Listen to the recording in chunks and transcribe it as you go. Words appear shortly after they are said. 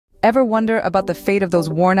Ever wonder about the fate of those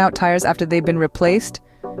worn-out tires after they've been replaced?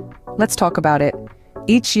 Let's talk about it.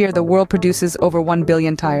 Each year, the world produces over 1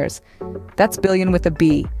 billion tires. That's billion with a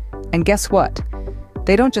B. And guess what?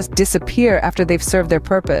 They don't just disappear after they've served their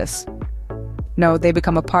purpose. No, they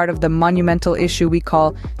become a part of the monumental issue we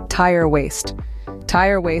call tire waste.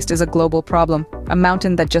 Tire waste is a global problem, a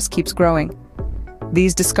mountain that just keeps growing.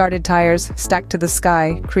 These discarded tires, stacked to the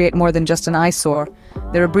sky, create more than just an eyesore.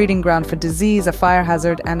 They're a breeding ground for disease, a fire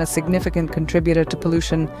hazard, and a significant contributor to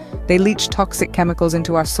pollution. They leach toxic chemicals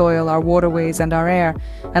into our soil, our waterways, and our air.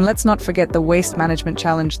 And let's not forget the waste management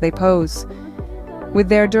challenge they pose. With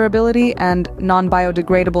their durability and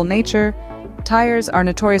non-biodegradable nature, tires are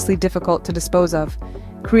notoriously difficult to dispose of,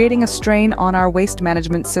 creating a strain on our waste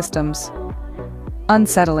management systems.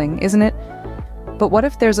 Unsettling, isn't it? But what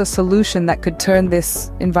if there's a solution that could turn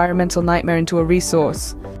this environmental nightmare into a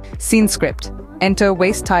resource? Scene script. Enter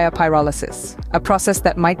waste tire pyrolysis, a process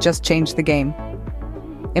that might just change the game.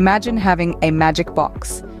 Imagine having a magic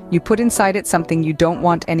box. You put inside it something you don't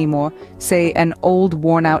want anymore, say an old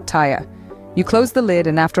worn-out tire. You close the lid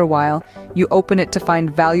and after a while, you open it to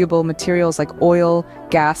find valuable materials like oil,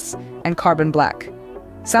 gas, and carbon black.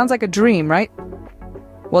 Sounds like a dream, right?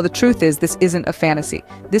 Well, the truth is, this isn't a fantasy.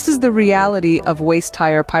 This is the reality of waste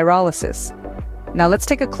tire pyrolysis. Now let's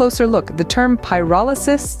take a closer look. The term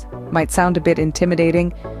pyrolysis might sound a bit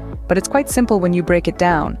intimidating, but it's quite simple when you break it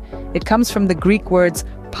down. It comes from the Greek words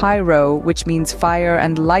pyro, which means fire,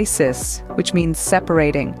 and lysis, which means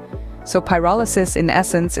separating. So pyrolysis, in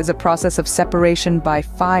essence, is a process of separation by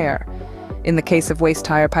fire. In the case of waste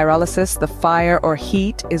tire pyrolysis, the fire or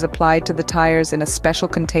heat is applied to the tires in a special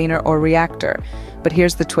container or reactor. But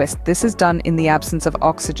here's the twist. This is done in the absence of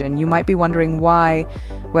oxygen. You might be wondering why.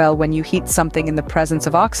 Well, when you heat something in the presence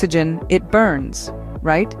of oxygen, it burns,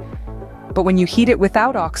 right? But when you heat it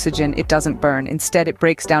without oxygen, it doesn't burn. Instead, it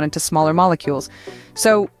breaks down into smaller molecules.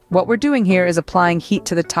 So what we're doing here is applying heat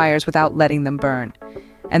to the tires without letting them burn.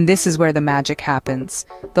 And this is where the magic happens.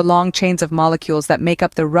 The long chains of molecules that make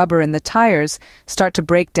up the rubber in the tires start to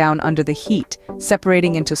break down under the heat,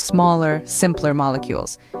 separating into smaller, simpler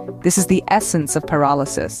molecules. This is the essence of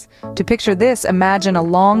pyrolysis. To picture this, imagine a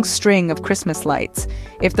long string of Christmas lights.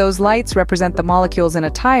 If those lights represent the molecules in a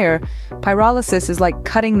tire, pyrolysis is like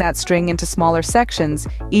cutting that string into smaller sections,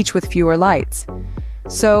 each with fewer lights.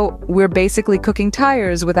 So we're basically cooking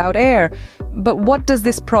tires without air. But what does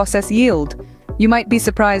this process yield? You might be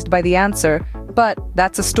surprised by the answer, but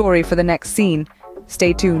that's a story for the next scene.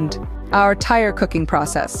 Stay tuned. Our tire cooking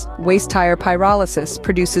process, waste tire pyrolysis,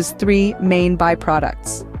 produces 3 main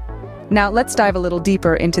byproducts. Now let's dive a little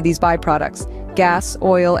deeper into these byproducts, gas,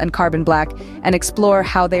 oil, and carbon black, and explore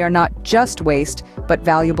how they are not just waste, but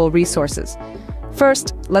valuable resources.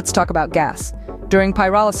 First, let's talk about gas. During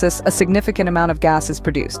pyrolysis, a significant amount of gas is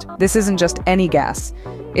produced. This isn't just any gas.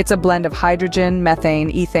 It's a blend of hydrogen, methane,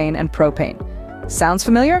 ethane, and propane. Sounds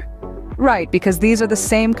familiar? Right, because these are the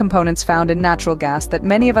same components found in natural gas that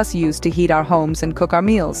many of us use to heat our homes and cook our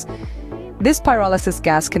meals. This pyrolysis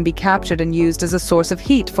gas can be captured and used as a source of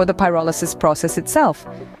heat for the pyrolysis process itself.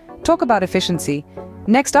 Talk about efficiency.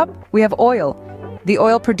 Next up, we have oil. The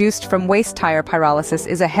oil produced from waste tire pyrolysis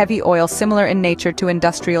is a heavy oil similar in nature to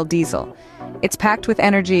industrial diesel. It's packed with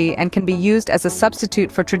energy and can be used as a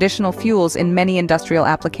substitute for traditional fuels in many industrial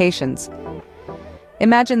applications.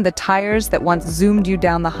 Imagine the tires that once zoomed you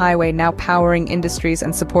down the highway now powering industries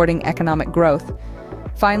and supporting economic growth.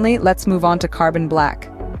 Finally, let's move on to carbon black.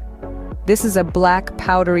 This is a black,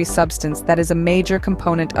 powdery substance that is a major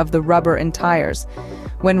component of the rubber in tires.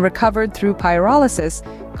 When recovered through pyrolysis,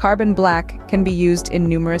 carbon black can be used in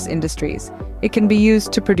numerous industries. It can be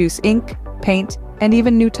used to produce ink, paint, and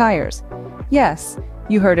even new tires. Yes,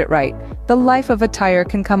 you heard it right. The life of a tire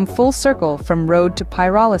can come full circle from road to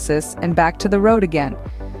pyrolysis and back to the road again.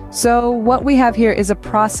 So what we have here is a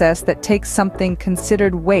process that takes something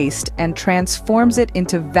considered waste and transforms it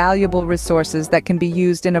into valuable resources that can be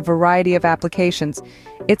used in a variety of applications.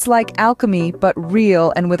 It's like alchemy, but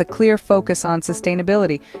real and with a clear focus on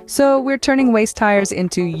sustainability. So we're turning waste tires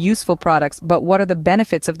into useful products, but what are the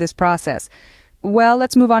benefits of this process? Well,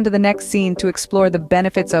 let's move on to the next scene to explore the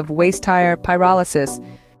benefits of waste tire pyrolysis.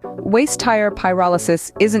 Waste tire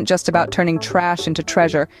pyrolysis isn't just about turning trash into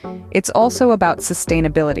treasure, it's also about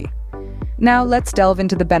sustainability. Now let's delve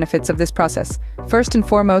into the benefits of this process. First and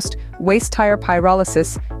foremost, waste tire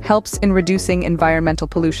pyrolysis helps in reducing environmental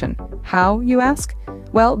pollution. How, you ask?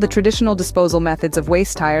 Well, the traditional disposal methods of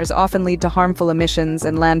waste tires often lead to harmful emissions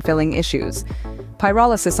and landfilling issues.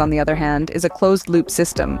 Pyrolysis, on the other hand, is a closed-loop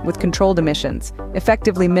system with controlled emissions,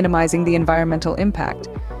 effectively minimizing the environmental impact.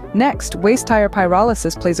 Next, waste tire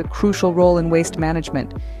pyrolysis plays a crucial role in waste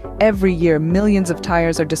management. Every year, millions of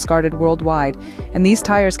tires are discarded worldwide, and these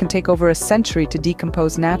tires can take over a century to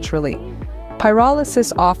decompose naturally.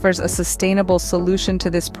 Pyrolysis offers a sustainable solution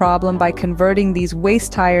to this problem by converting these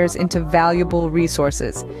waste tires into valuable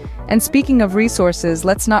resources. And speaking of resources,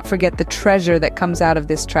 let's not forget the treasure that comes out of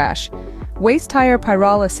this trash. Waste tire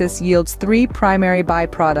pyrolysis yields 3 primary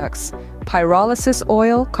byproducts: pyrolysis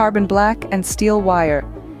oil, carbon black, and steel wire.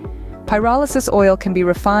 Pyrolysis oil can be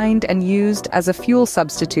refined and used as a fuel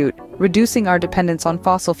substitute, reducing our dependence on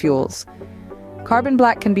fossil fuels. Carbon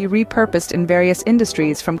black can be repurposed in various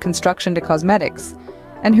industries from construction to cosmetics.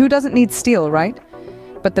 And who doesn't need steel, right?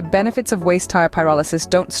 But the benefits of waste tire pyrolysis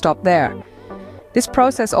don't stop there. This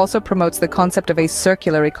process also promotes the concept of a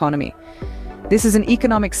circular economy. This is an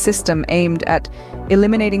economic system aimed at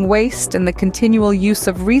eliminating waste and the continual use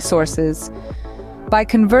of resources. By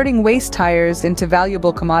converting waste tires into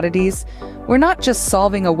valuable commodities, we're not just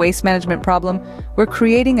solving a waste management problem, we're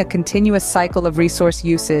creating a continuous cycle of resource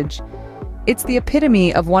usage. It's the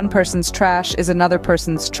epitome of one person's trash is another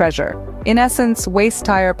person's treasure. In essence, waste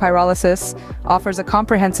tire pyrolysis offers a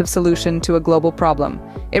comprehensive solution to a global problem.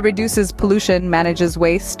 It reduces pollution, manages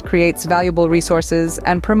waste, creates valuable resources,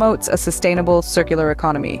 and promotes a sustainable circular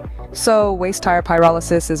economy. So, waste tire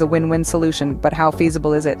pyrolysis is a win-win solution, but how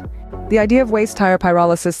feasible is it? The idea of waste tire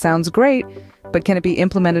pyrolysis sounds great, but can it be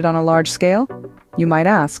implemented on a large scale? You might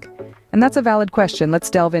ask. And that's a valid question. Let's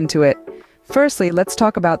delve into it. Firstly, let's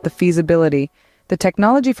talk about the feasibility. The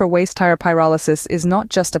technology for waste tire pyrolysis is not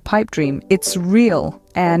just a pipe dream, it's real,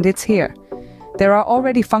 and it's here. There are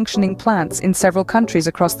already functioning plants in several countries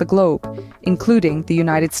across the globe, including the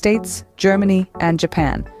United States, Germany, and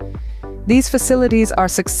Japan. These facilities are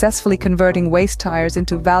successfully converting waste tires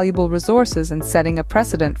into valuable resources and setting a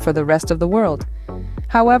precedent for the rest of the world.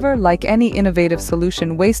 However, like any innovative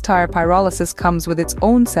solution, waste tire pyrolysis comes with its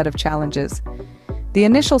own set of challenges. The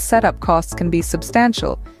initial setup costs can be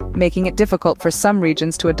substantial, making it difficult for some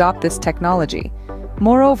regions to adopt this technology.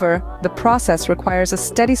 Moreover, the process requires a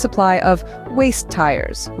steady supply of waste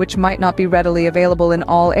tires, which might not be readily available in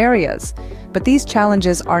all areas. But these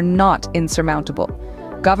challenges are not insurmountable.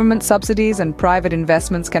 Government subsidies and private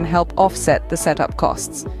investments can help offset the setup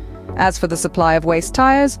costs. As for the supply of waste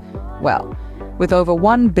tires, well, with over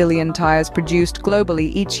 1 billion tires produced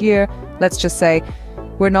globally each year, let's just say,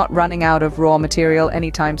 we're not running out of raw material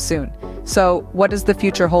anytime soon. So, what does the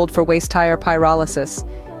future hold for waste tire pyrolysis?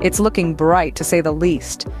 It's looking bright, to say the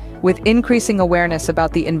least. With increasing awareness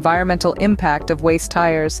about the environmental impact of waste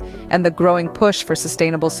tires and the growing push for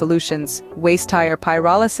sustainable solutions, waste tire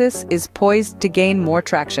pyrolysis is poised to gain more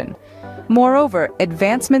traction. Moreover,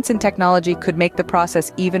 advancements in technology could make the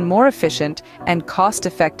process even more efficient and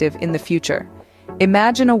cost-effective in the future.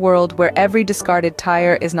 Imagine a world where every discarded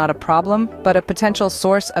tire is not a problem, but a potential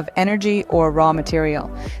source of energy or raw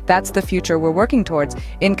material. That's the future we're working towards.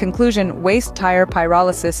 In conclusion, waste tire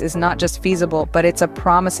pyrolysis is not just feasible, but it's a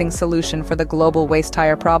promising solution for the global waste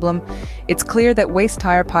tire problem. It's clear that waste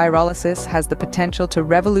tire pyrolysis has the potential to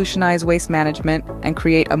revolutionize waste management and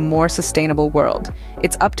create a more sustainable world.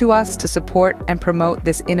 It's up to us to support and promote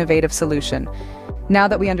this innovative solution. Now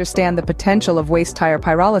that we understand the potential of waste tire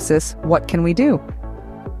pyrolysis, what can we do?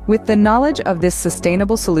 With the knowledge of this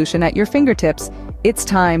sustainable solution at your fingertips, it's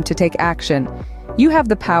time to take action. You have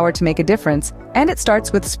the power to make a difference, and it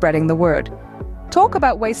starts with spreading the word. Talk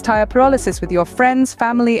about waste tire pyrolysis with your friends,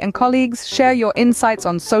 family, and colleagues. Share your insights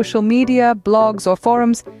on social media, blogs, or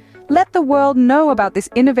forums. Let the world know about this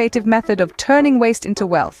innovative method of turning waste into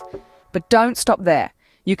wealth. But don't stop there.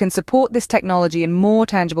 You can support this technology in more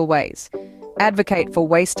tangible ways. Advocate for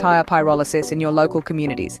waste tire pyrolysis in your local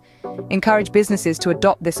communities. Encourage businesses to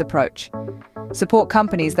adopt this approach. Support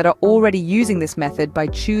companies that are already using this method by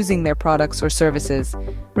choosing their products or services.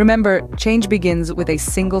 Remember, change begins with a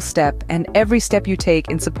single step, and every step you take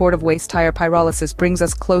in support of waste tire pyrolysis brings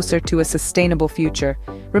us closer to a sustainable future.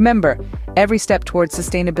 Remember, every step towards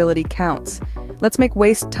sustainability counts. Let's make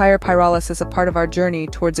waste tire pyrolysis a part of our journey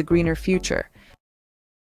towards a greener future.